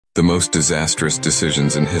The most disastrous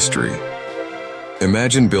decisions in history.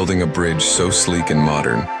 Imagine building a bridge so sleek and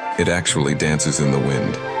modern, it actually dances in the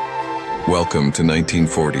wind. Welcome to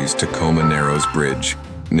 1940s Tacoma Narrows Bridge,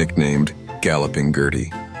 nicknamed Galloping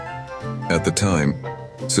Gertie. At the time,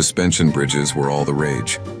 suspension bridges were all the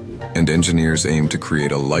rage, and engineers aimed to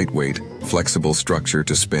create a lightweight, flexible structure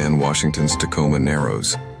to span Washington's Tacoma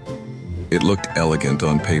Narrows. It looked elegant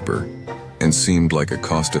on paper and seemed like a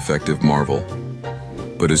cost-effective marvel.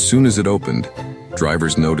 But as soon as it opened,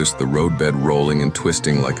 drivers noticed the roadbed rolling and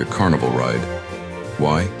twisting like a carnival ride.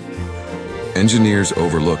 Why? Engineers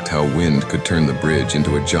overlooked how wind could turn the bridge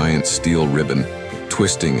into a giant steel ribbon,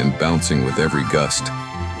 twisting and bouncing with every gust.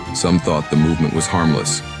 Some thought the movement was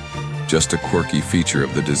harmless, just a quirky feature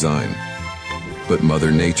of the design. But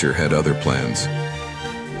Mother Nature had other plans.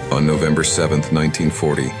 On November 7,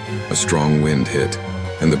 1940, a strong wind hit,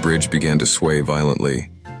 and the bridge began to sway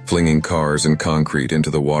violently, flinging cars and concrete into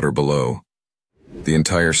the water below. The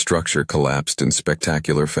entire structure collapsed in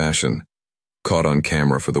spectacular fashion, caught on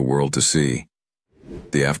camera for the world to see.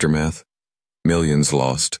 The aftermath? Millions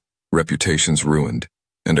lost, reputations ruined,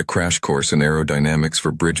 and a crash course in aerodynamics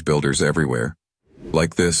for bridge builders everywhere.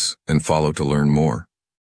 Like this and follow to learn more.